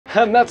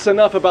And that's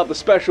enough about the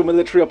special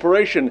military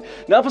operation.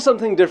 Now for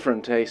something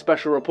different, a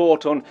special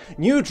report on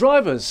new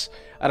drivers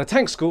at a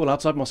tank school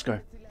outside Moscow.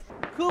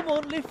 Come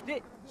on, lift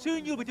it.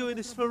 Soon you'll be doing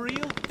this for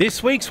real.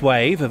 This week's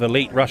wave of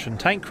elite Russian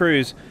tank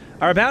crews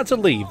are about to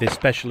leave this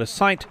specialist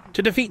site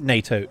to defeat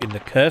NATO in the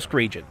Kursk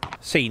region.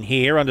 Seen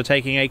here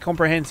undertaking a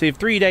comprehensive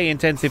 3-day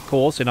intensive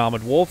course in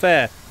armoured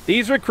warfare,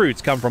 these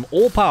recruits come from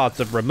all parts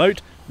of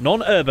remote,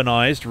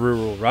 non-urbanised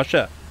rural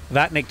Russia.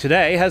 Vatnik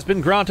today has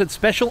been granted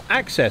special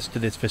access to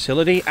this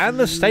facility and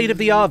the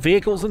state-of-the-art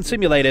vehicles and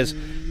simulators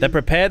that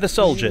prepare the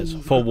soldiers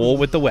for war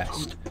with the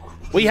West.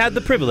 We had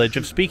the privilege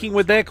of speaking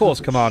with their course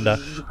commander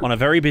on a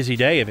very busy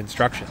day of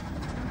instruction.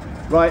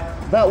 Right,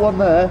 that one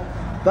there,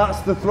 that's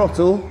the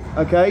throttle,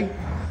 okay?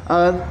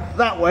 And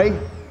that way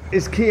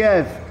is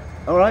Kiev,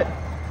 all right?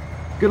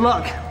 Good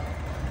luck.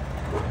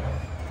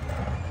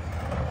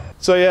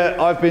 So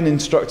yeah, I've been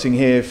instructing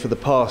here for the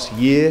past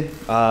year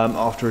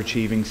after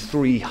achieving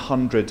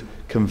 300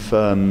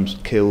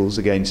 confirmed kills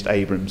against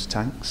Abrams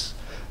tanks.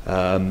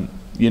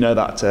 You know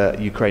that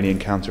Ukrainian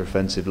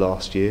counter-offensive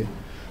last year?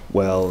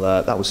 Well,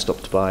 that was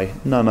stopped by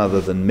none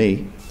other than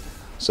me.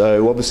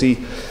 So obviously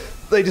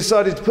they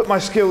decided to put my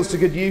skills to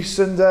good use,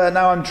 and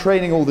now I'm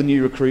training all the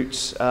new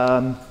recruits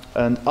and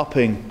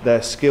upping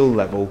their skill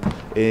level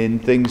in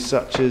things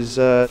such as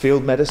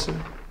field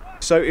medicine.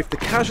 So if the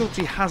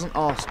casualty hasn't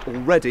asked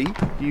already,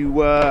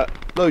 you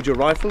load your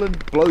rifle and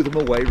blow them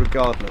away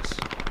regardless.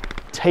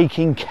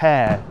 Taking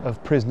care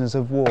of prisoners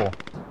of war.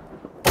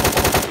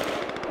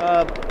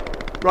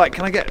 Right,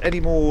 can I get any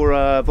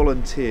more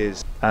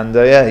volunteers? And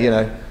yeah, you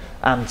know,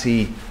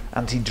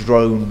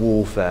 anti-drone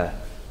warfare.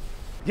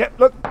 Yep,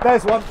 look,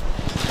 there's one.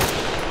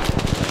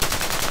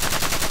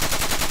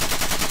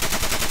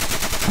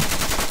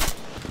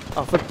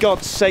 Oh, for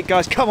God's sake,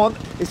 guys, come on.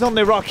 It's not an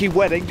Iraqi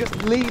wedding.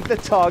 Just leave the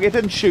target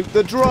and shoot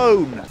the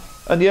drone.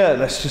 And yeah,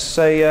 let's just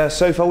say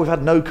so far we've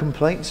had no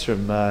complaints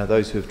from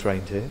those who have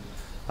trained here.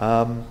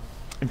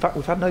 In fact,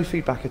 we've had no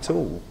feedback at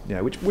all, you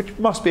know, which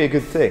must be a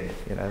good thing.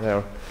 You know,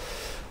 they're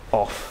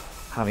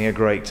off having a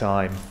great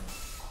time.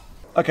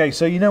 Okay,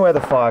 so you know where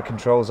the fire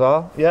controls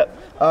are.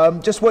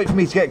 Yep. Just wait for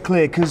me to get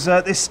clear, because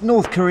this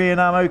North Korean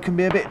ammo can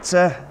be a bit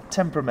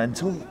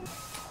temperamental.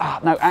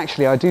 No,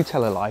 actually, I do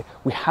tell a lie.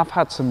 We have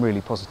had some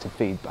really positive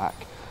feedback,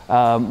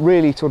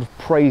 really sort of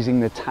praising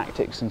the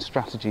tactics and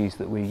strategies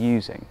that we're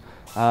using.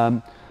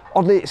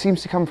 Oddly, it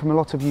seems to come from a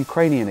lot of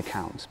Ukrainian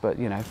accounts, but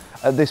you know,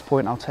 at this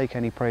point, I'll take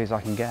any praise I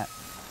can get.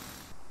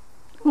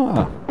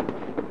 Ah,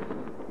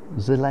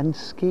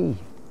 Zelensky,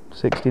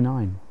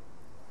 69.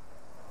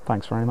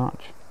 Thanks very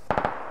much.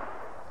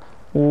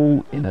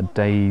 All in a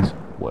day's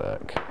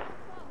work.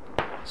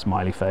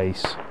 Smiley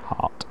face,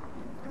 heart.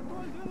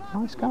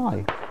 Nice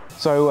guy.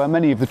 So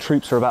many of the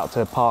troops are about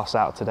to pass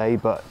out today,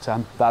 but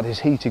that is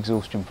heat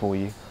exhaustion for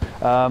you.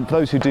 For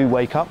those who do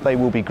wake up, they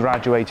will be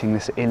graduating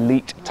this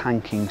elite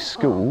tanking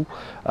school,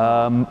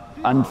 and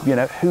you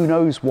know, who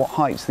knows what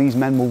heights these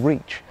men will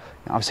reach.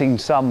 I've seen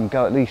some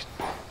go at least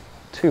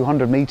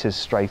 200 meters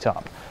straight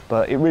up,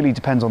 but it really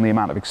depends on the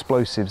amount of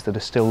explosives that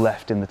are still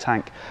left in the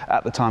tank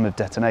at the time of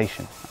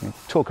detonation. I mean,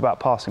 talk about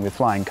passing with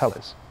flying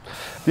colours.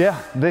 Yeah,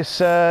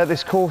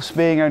 this course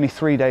being only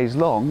 3 days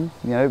long,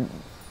 you know,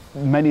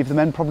 many of the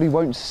men probably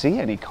won't see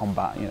any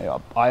combat. You know,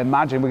 I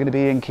imagine we're going to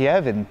be in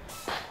Kiev in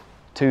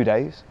 2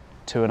 days,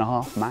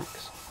 2.5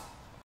 max.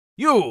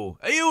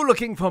 Are you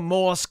looking for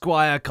more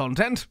Squire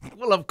content?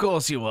 Well, of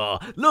course you are.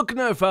 Look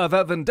no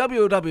further than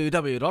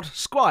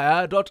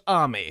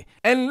www.squire.army.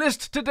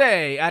 Enlist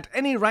today at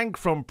any rank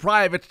from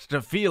private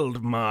to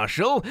field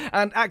marshal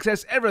and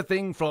access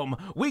everything from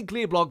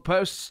weekly blog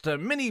posts to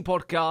mini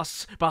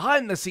podcasts,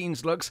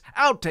 behind-the-scenes looks,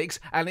 outtakes,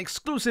 and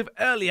exclusive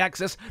early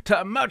access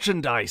to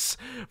merchandise,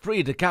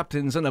 free to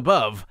captains and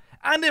above.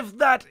 And if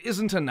that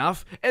isn't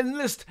enough,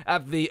 enlist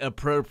at the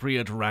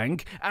appropriate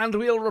rank, and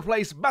we'll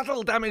replace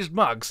battle-damaged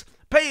mugs,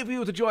 pay for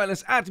you to join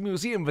us at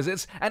museum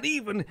visits, and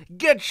even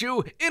get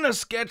you in a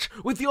sketch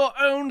with your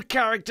own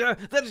character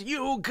that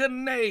you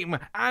can name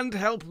and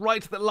help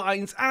write the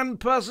lines and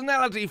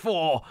personality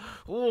for.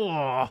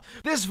 Oh.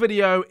 This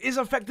video is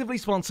effectively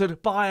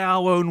sponsored by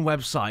our own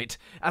website,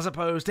 as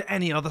opposed to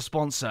any other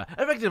sponsor.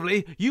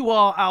 Effectively, you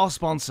are our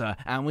sponsor,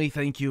 and we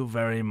thank you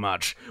very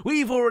much.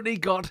 We've already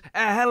got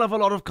a hell of a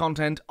lot of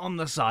content on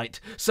the site,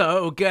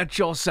 so get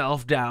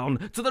yourself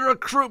down to the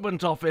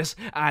recruitment office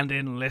and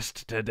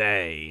enlist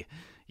today.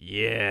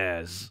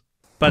 Yes.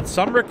 But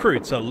some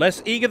recruits are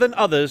less eager than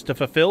others to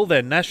fulfill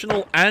their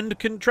national and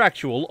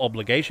contractual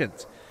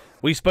obligations.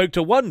 We spoke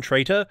to one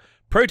traitor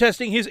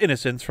protesting his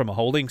innocence from a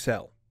holding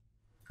cell.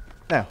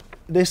 Now,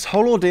 this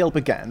whole ordeal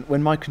began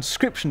when my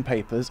conscription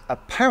papers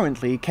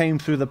apparently came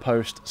through the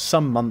post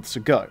some months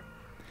ago.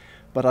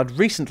 But I'd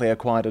recently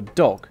acquired a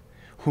dog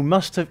who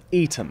must have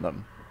eaten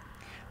them.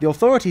 The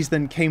authorities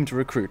then came to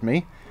recruit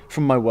me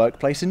from my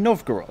workplace in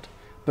Novgorod,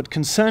 but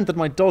concerned that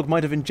my dog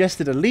might have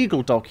ingested a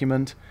legal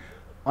document,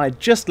 I had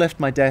just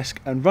left my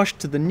desk and rushed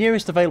to the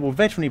nearest available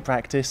veterinary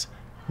practice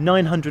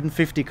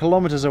 950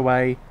 kilometers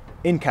away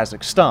in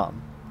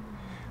Kazakhstan.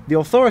 The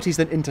authorities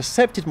then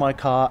intercepted my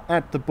car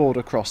at the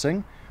border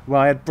crossing,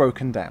 where I had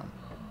broken down.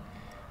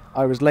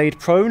 I was laid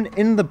prone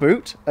in the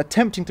boot,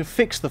 attempting to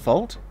fix the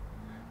fault,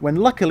 when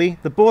luckily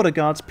the border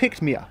guards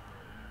picked me up.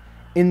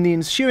 In the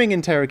ensuing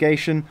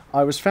interrogation,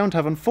 I was found to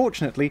have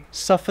unfortunately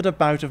suffered a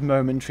bout of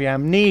momentary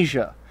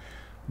amnesia,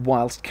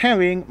 whilst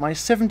carrying my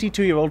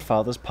 72-year-old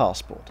father's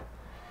passport.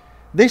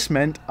 This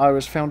meant I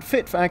was found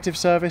fit for active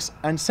service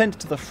and sent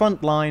to the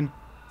front line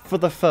for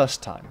the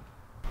first time.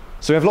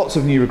 So we have lots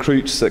of new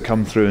recruits that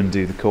come through and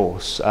do the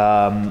course.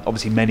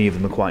 Obviously many of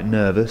them are quite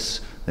nervous.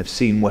 They've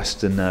seen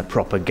Western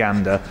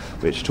propaganda,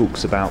 which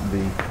talks about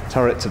the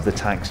turrets of the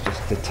tanks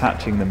just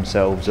detaching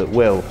themselves at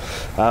will.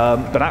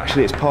 But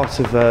actually it's part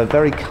of a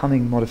very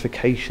cunning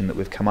modification that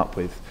we've come up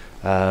with,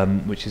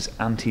 which is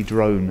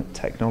anti-drone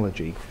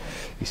technology.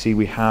 You see,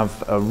 we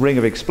have a ring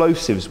of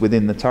explosives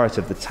within the turret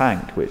of the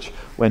tank, which,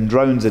 when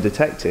drones are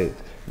detected,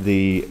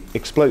 the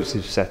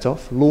explosives set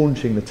off,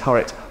 launching the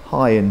turret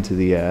high into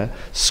the air,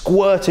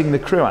 squirting the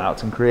crew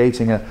out and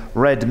creating a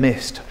red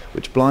mist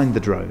which blind the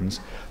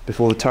drones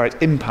before the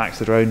turret impacts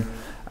the drone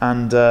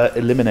and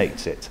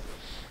eliminates it.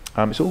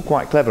 It's all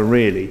quite clever,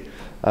 really.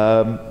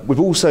 We've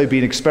also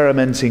been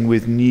experimenting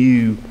with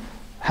new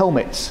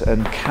helmets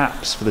and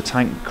caps for the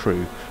tank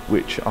crew,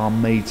 which are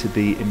made to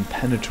be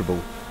impenetrable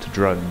to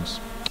drones.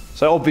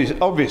 So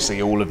obviously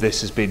all of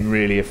this has been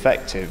really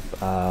effective,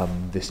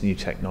 this new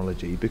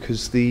technology,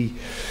 because the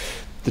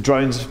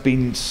drones have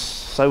been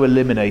so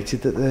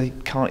eliminated that they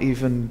can't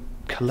even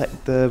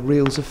collect the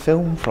reels of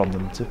film from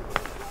them to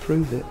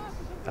prove it.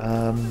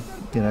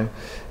 You know,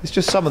 it's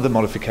just some of the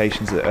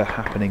modifications that are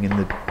happening in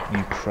the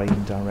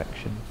Ukraine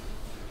direction.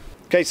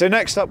 Okay, so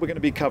next up we're going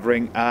to be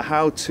covering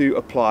how to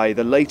apply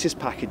the latest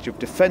package of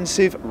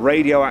defensive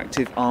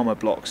radioactive armour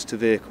blocks to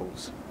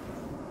vehicles.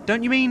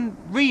 Don't you mean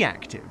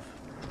reactive?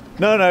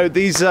 No,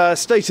 these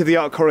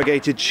state-of-the-art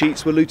corrugated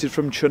sheets were looted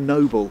from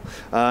Chernobyl,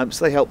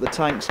 so they help the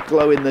tanks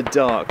glow in the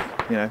dark,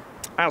 you know,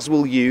 as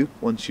will you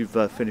once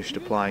you've finished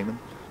applying them.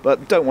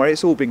 But don't worry,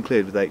 it's all been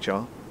cleared with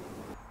HR.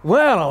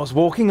 Well, I was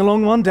walking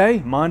along one day,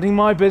 minding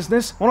my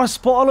business, when I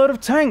spot a load of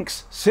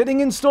tanks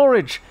sitting in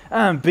storage.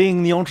 And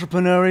being the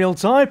entrepreneurial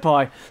type,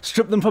 I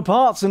stripped them for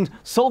parts and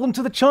sold them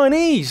to the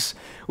Chinese,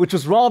 which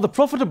was rather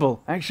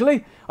profitable,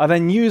 actually. I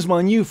then used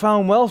my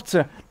newfound wealth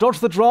to dodge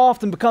the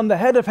draft and become the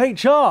head of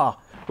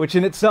HR, which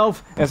in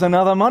itself is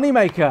another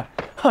moneymaker.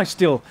 I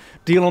still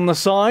deal on the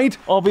side,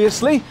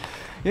 obviously.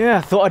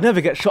 Yeah, thought I'd never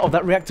get shot of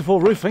that reactor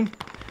for roofing,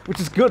 which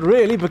is good,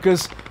 really,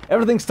 because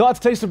everything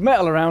started to taste of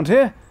metal around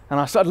here. And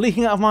I started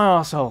leaking out of my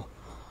arsehole.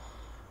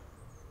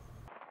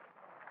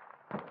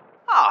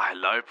 Ah,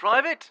 hello,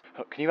 Private.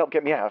 Look, can you help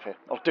get me out of here?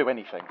 I'll do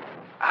anything.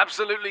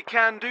 Absolutely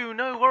can do,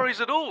 no worries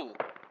at all.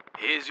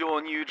 Here's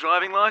your new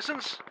driving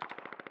licence.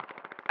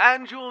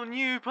 And your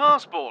new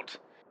passport.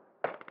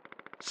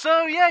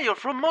 So yeah, you're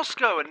from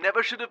Moscow and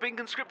never should have been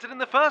conscripted in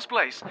the first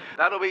place.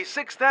 That'll be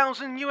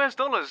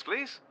 $6,000,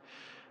 please.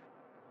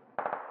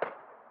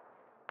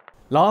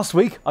 Last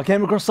week, I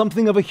came across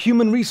something of a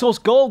human resource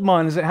gold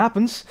mine, as it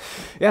happens.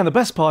 Yeah, and the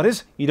best part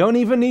is, you don't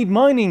even need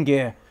mining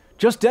gear,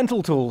 just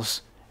dental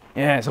tools.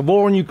 Yeah, it's a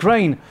war in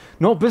Ukraine,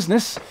 not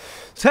business.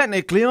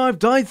 Technically, I've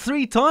died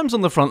 3 times on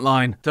the front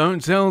line.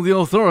 Don't tell the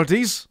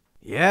authorities.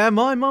 Yeah,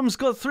 my mum's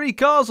got 3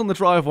 cars on the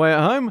driveway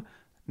at home.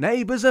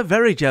 Neighbours are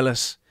very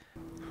jealous.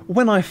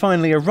 When I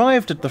finally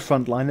arrived at the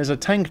front line as a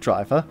tank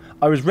driver,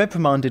 I was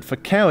reprimanded for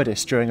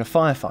cowardice during a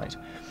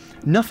firefight.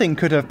 Nothing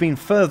could have been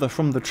further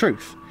from the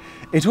truth.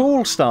 It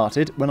all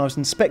started when I was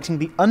inspecting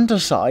the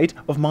underside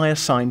of my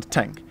assigned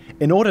tank,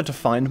 in order to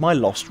find my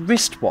lost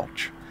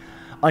wristwatch.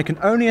 I can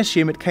only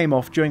assume it came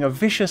off during a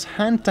vicious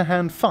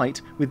hand-to-hand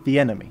fight with the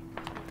enemy.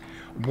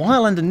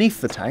 While underneath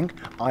the tank,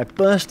 I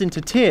burst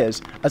into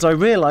tears as I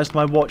realised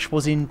my watch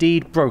was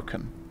indeed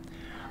broken.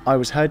 I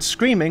was heard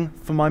screaming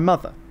for my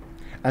mother,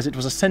 as it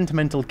was a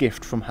sentimental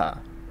gift from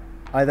her.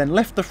 I then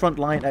left the front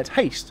line at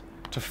haste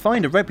to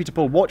find a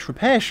reputable watch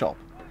repair shop,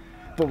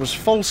 but was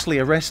falsely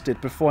arrested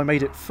before I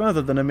made it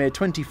further than a mere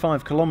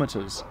 25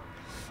 kilometres.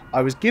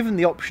 I was given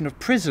the option of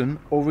prison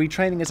or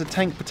retraining as a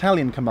tank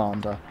battalion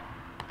commander.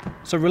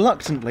 So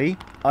reluctantly,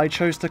 I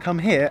chose to come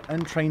here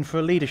and train for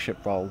a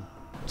leadership role.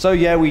 So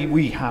yeah,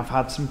 we have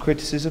had some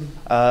criticism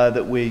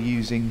that we're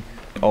using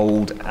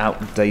old,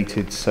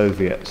 outdated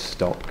Soviet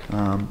stock.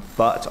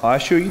 But I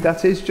assure you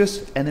that is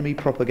just enemy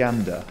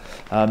propaganda.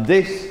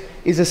 This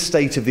is a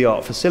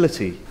state-of-the-art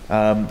facility.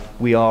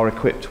 We are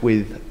equipped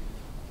with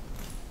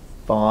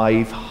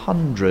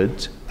 500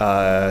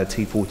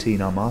 T-14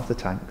 Armata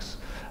tanks.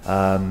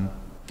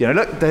 You know,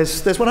 look,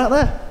 there's one out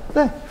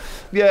there.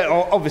 Yeah,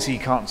 obviously you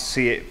can't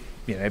see it,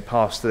 you know,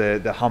 past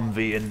the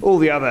Humvee and all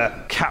the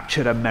other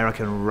captured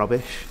American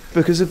rubbish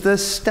because of the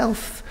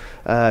stealth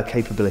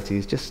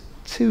capabilities. Just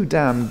too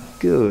damn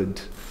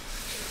good.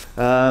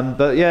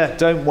 But yeah,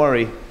 don't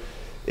worry,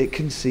 it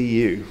can see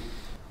you.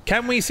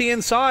 Can we see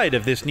inside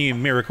of this new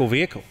miracle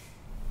vehicle?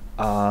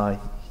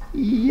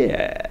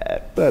 Yeah,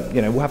 but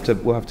you know, we'll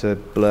have to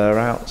blur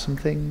out some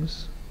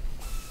things.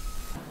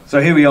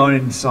 So here we are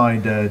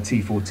inside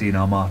T-14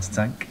 Armata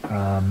tank.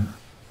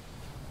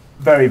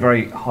 Very,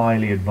 very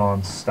highly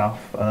advanced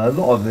stuff. A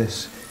lot of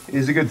this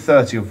is a good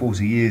 30 or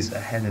 40 years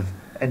ahead of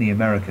any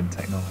American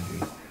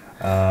technology.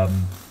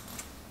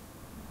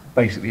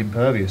 Basically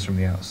impervious from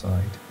the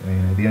outside.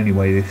 The only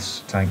way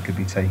this tank could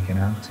be taken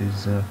out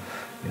is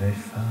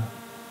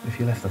if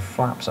you left the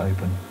flaps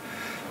open.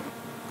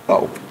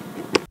 Oh.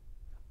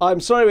 I'm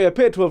sorry we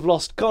appear to have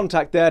lost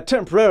contact there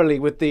temporarily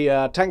with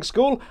the tank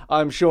school.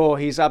 I'm sure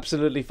he's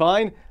absolutely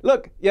fine.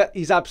 Look, yeah,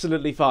 he's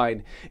absolutely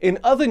fine. In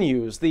other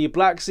news, the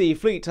Black Sea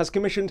Fleet has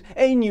commissioned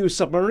a new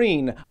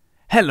submarine.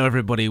 Hello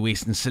everybody, we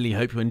sincerely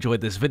hope you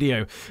enjoyed this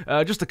video.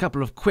 Just a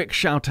couple of quick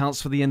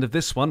shout-outs for the end of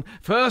this one.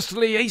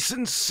 Firstly, a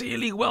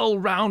sincerely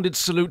well-rounded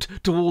salute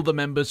to all the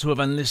members who have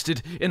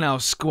enlisted in our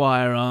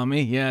Squire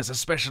army. Yes,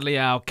 especially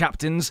our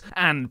captains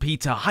and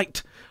Peter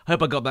Height.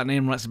 Hope I got that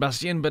name right,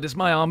 Sebastian, but it's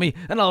my army,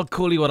 and I'll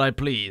call you what I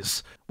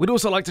please. We'd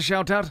also like to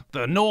shout out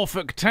the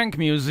Norfolk Tank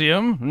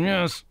Museum,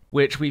 yes,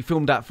 which we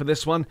filmed at for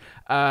this one.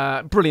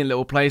 Brilliant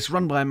little place,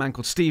 run by a man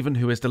called Stephen,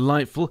 who is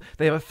delightful.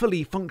 They have a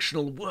fully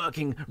functional,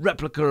 working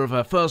replica of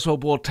a First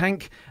World War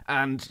tank,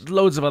 and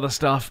loads of other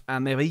stuff,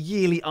 and they have a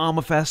yearly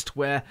armour fest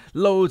where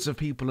loads of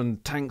people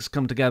and tanks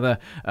come together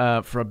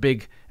for a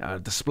big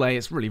display.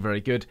 It's really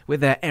very good. We're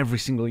there every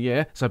single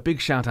year, so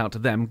big shout out to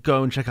them.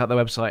 Go and check out their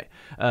website,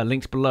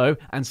 linked below.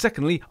 And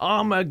secondly,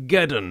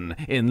 Armageddon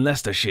in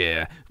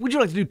Leicestershire. Would you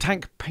like to do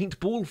tank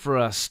paintball for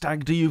a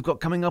stag do you've got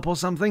coming up or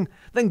something?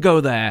 Then go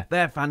there.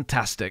 They're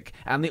fantastic.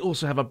 And they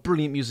also have a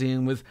brilliant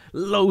museum with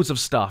loads of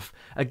stuff.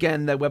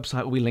 Again, their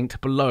website will be linked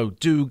below.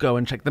 Do go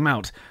and check them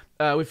out.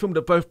 We've filmed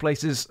at both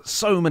places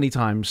so many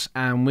times,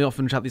 and we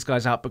often shout these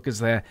guys out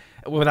because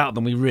without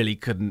them we really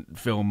couldn't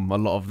film a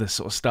lot of this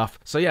sort of stuff.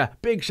 So yeah,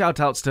 big shout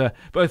outs to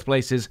both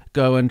places.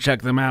 Go and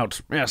check them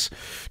out. Yes.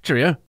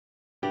 Cheerio.